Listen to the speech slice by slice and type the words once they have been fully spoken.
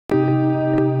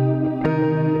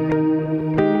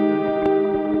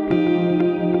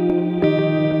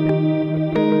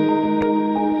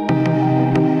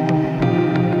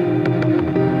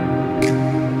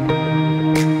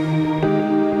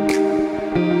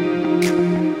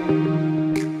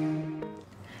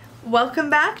Welcome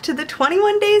back to the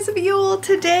 21 Days of Yule.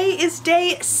 Today is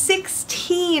day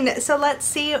 16, so let's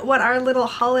see what our little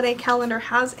holiday calendar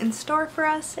has in store for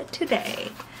us today.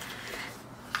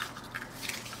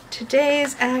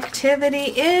 Today's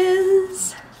activity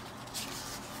is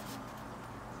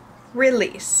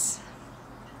release.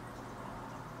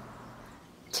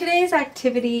 Today's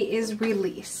activity is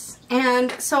release, and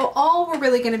so all we're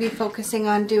really going to be focusing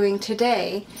on doing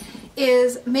today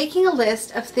is making a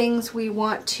list of things we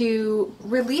want to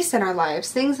release in our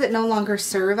lives, things that no longer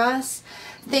serve us,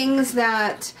 things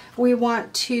that we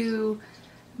want to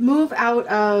move out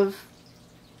of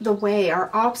the way,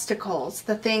 our obstacles,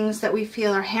 the things that we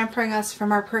feel are hampering us from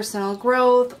our personal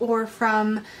growth or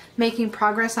from making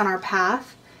progress on our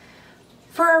path.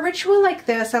 For a ritual like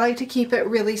this, I like to keep it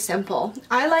really simple.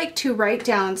 I like to write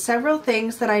down several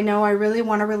things that I know I really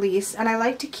want to release, and I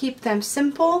like to keep them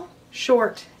simple,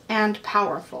 short, and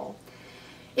powerful.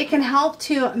 It can help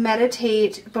to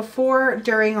meditate before,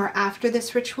 during, or after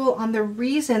this ritual on the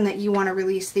reason that you want to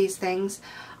release these things.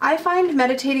 I find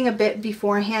meditating a bit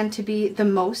beforehand to be the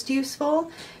most useful,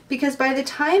 because by the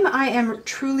time I am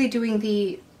truly doing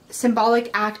the symbolic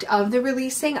act of the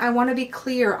releasing, I want to be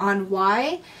clear on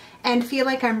why and feel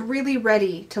like I'm really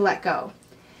ready to let go.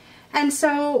 And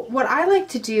so what I like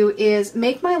to do is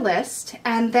make my list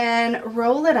and then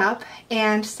roll it up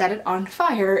and set it on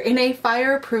fire in a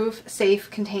fireproof,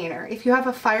 safe container. If you have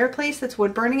a fireplace that's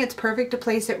wood burning, it's perfect to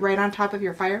place it right on top of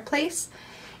your fireplace.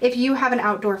 If you have an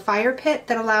outdoor fire pit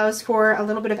that allows for a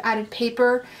little bit of added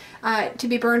paper to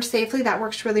be burned safely, that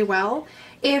works really well.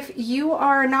 If you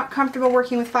are not comfortable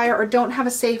working with fire or don't have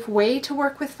a safe way to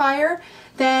work with fire,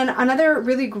 then another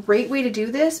really great way to do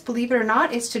this, believe it or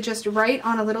not, is to just write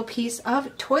on a little piece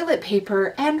of toilet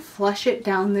paper and flush it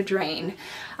down the drain.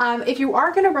 If you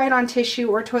are going to write on tissue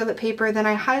or toilet paper, then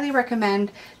I highly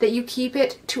recommend that you keep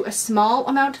it to a small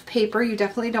amount of paper. You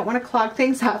definitely don't want to clog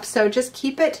things up, so just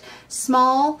keep it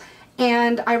small.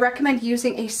 And I recommend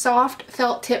using a soft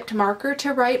felt tipped marker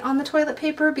to write on the toilet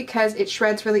paper because it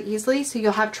shreds really easily, so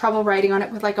you'll have trouble writing on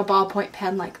it with like a ballpoint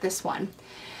pen like this one.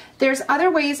 There's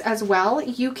other ways as well.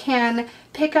 You can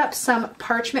pick up some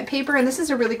parchment paper, and this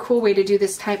is a really cool way to do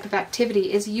this type of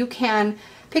activity, is you can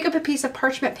pick up a piece of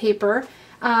parchment paper,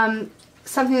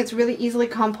 something that's really easily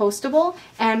compostable,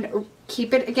 and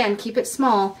keep it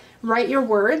small. Write your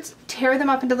words, tear them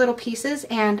up into little pieces,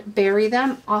 and bury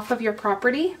them off of your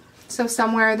property. So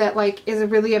somewhere that like is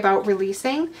really about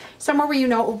releasing, somewhere where you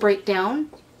know it will break down.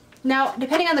 Now,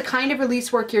 depending on the kind of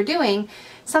release work you're doing,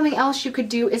 something else you could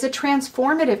do is a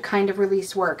transformative kind of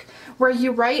release work, where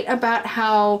you write about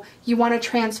how you want to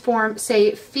transform,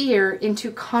 say, fear into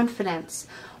confidence,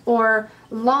 or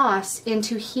loss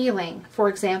into healing, for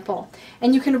example.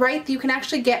 And you can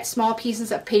actually get small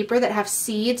pieces of paper that have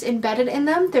seeds embedded in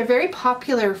them. They're very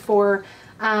popular for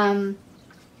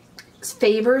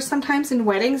favors sometimes in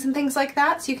weddings and things like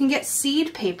that. So you can get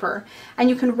seed paper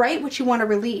and you can write what you want to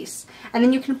release, and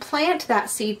then you can plant that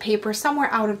seed paper somewhere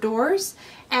out of doors,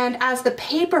 and as the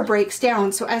paper breaks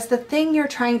down, so as the thing you're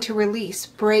trying to release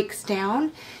breaks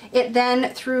down, it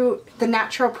then, through the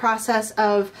natural process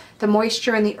of the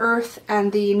moisture in the earth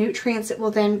and the nutrients it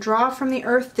will then draw from the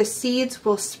earth, the seeds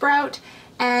will sprout,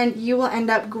 and you will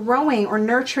end up growing or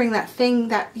nurturing that thing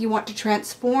that you want to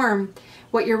transform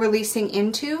what you're releasing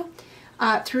into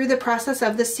through the process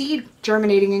of the seed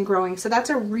germinating and growing. So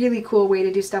that's a really cool way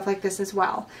to do stuff like this as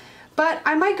well. But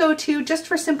my go-to, just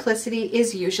for simplicity,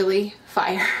 is usually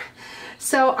fire.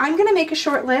 So I'm going to make a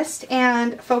short list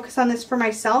and focus on this for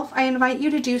myself. I invite you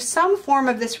to do some form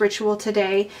of this ritual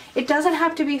today. It doesn't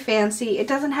have to be fancy. It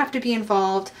doesn't have to be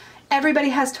involved. Everybody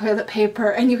has toilet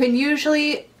paper, and you can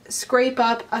usually scrape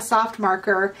up a soft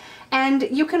marker, and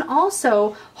you can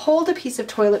also hold a piece of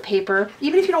toilet paper,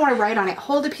 even if you don't want to write on it,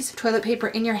 hold a piece of toilet paper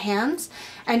in your hands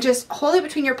and just hold it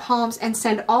between your palms and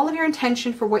send all of your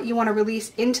intention for what you want to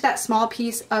release into that small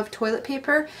piece of toilet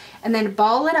paper, and then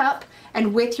ball it up,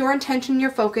 and with your intention and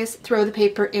your focus, throw the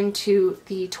paper into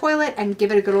the toilet and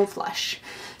give it a good old flush.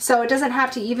 So it doesn't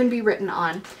have to even be written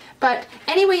on. But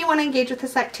any way you want to engage with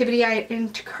this activity, I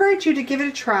encourage you to give it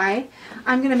a try.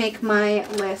 I'm going to make my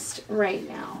list right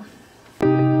now.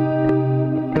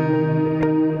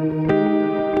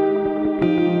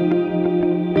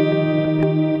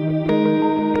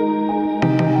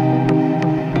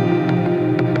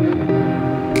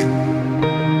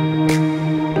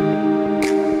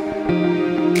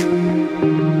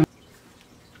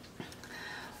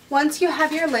 Once you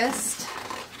have your list,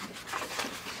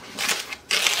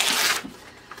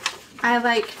 I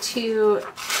like to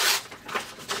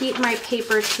keep my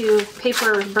paper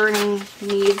burning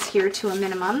needs here to a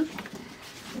minimum.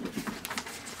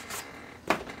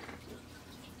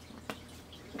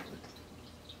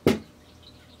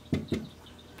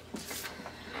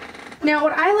 Now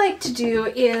what I like to do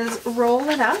is roll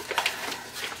it up.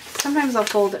 Sometimes I'll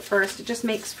fold it first. It just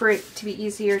makes for it to be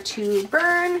easier to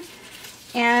burn.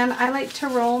 And I like to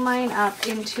roll mine up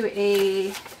into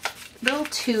a little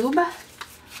tube.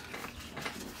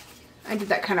 I did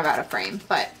that kind of out of frame,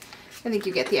 but I think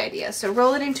you get the idea. So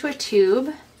roll it into a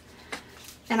tube.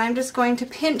 And I'm just going to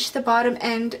pinch the bottom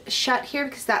end shut here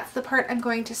because that's the part I'm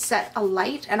going to set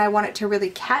alight, and I want it to really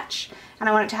catch, and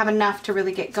I want it to have enough to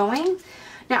really get going.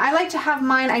 Now I like to have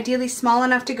mine ideally small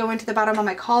enough to go into the bottom of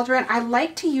my cauldron. I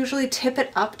like to usually tip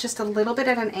it up just a little bit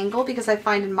at an angle because I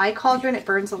find in my cauldron it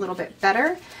burns a little bit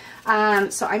better.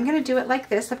 So I'm going to do it like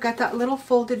this. I've got that little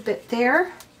folded bit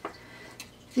there.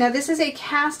 Now this is a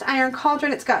cast iron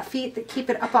cauldron. It's got feet that keep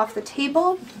it up off the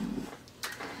table.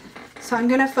 So I'm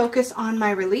going to focus on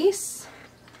my release.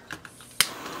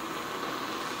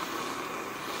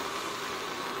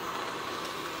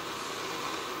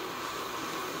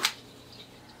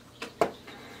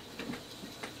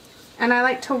 And I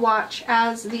like to watch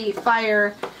as the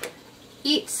fire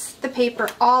eats the paper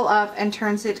all up and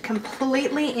turns it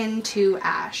completely into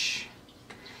ash.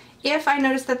 If I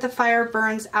notice that the fire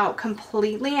burns out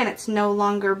completely and it's no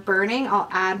longer burning, I'll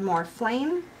add more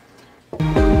flame.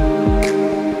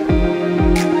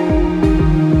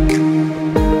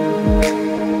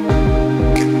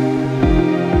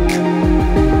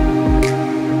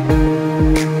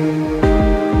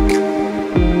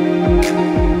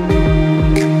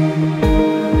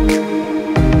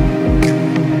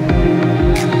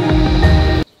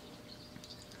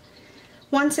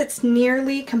 Once it's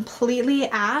nearly completely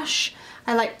ash,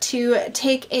 I like to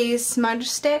take a smudge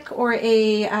stick or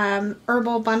a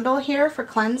herbal bundle here for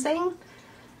cleansing,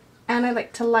 and I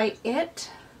like to light it.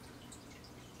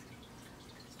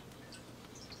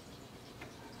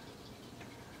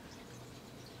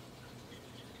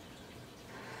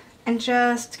 And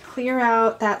just clear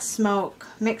out that smoke.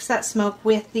 Mix that smoke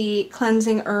with the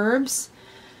cleansing herbs,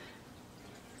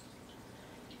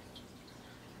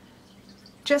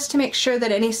 just to make sure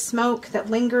that any smoke that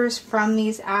lingers from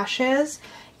these ashes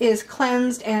is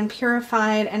cleansed and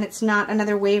purified, and it's not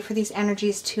another way for these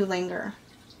energies to linger.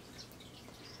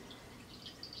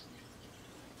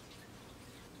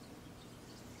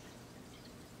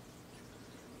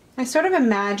 I sort of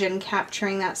imagine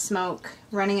capturing that smoke,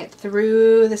 running it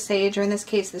through the sage, or in this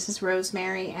case this is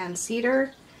rosemary and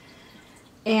cedar,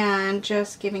 and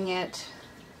just giving it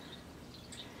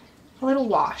a little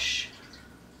wash.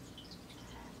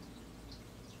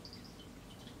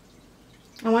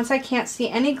 And once I can't see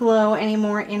any glow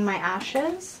anymore in my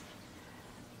ashes,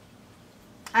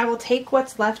 I will take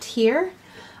what's left here.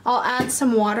 I'll add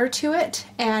some water to it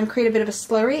and create a bit of a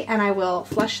slurry, and I will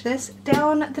flush this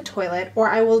down the toilet, or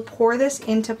I will pour this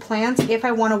into plants if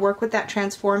I want to work with that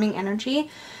transforming energy.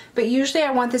 But usually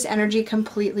I want this energy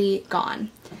completely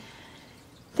gone.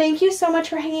 Thank you so much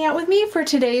for hanging out with me for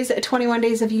today's 21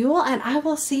 Days of Yule, and I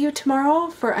will see you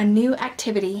tomorrow for a new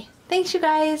activity. Thanks, you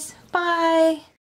guys. Bye.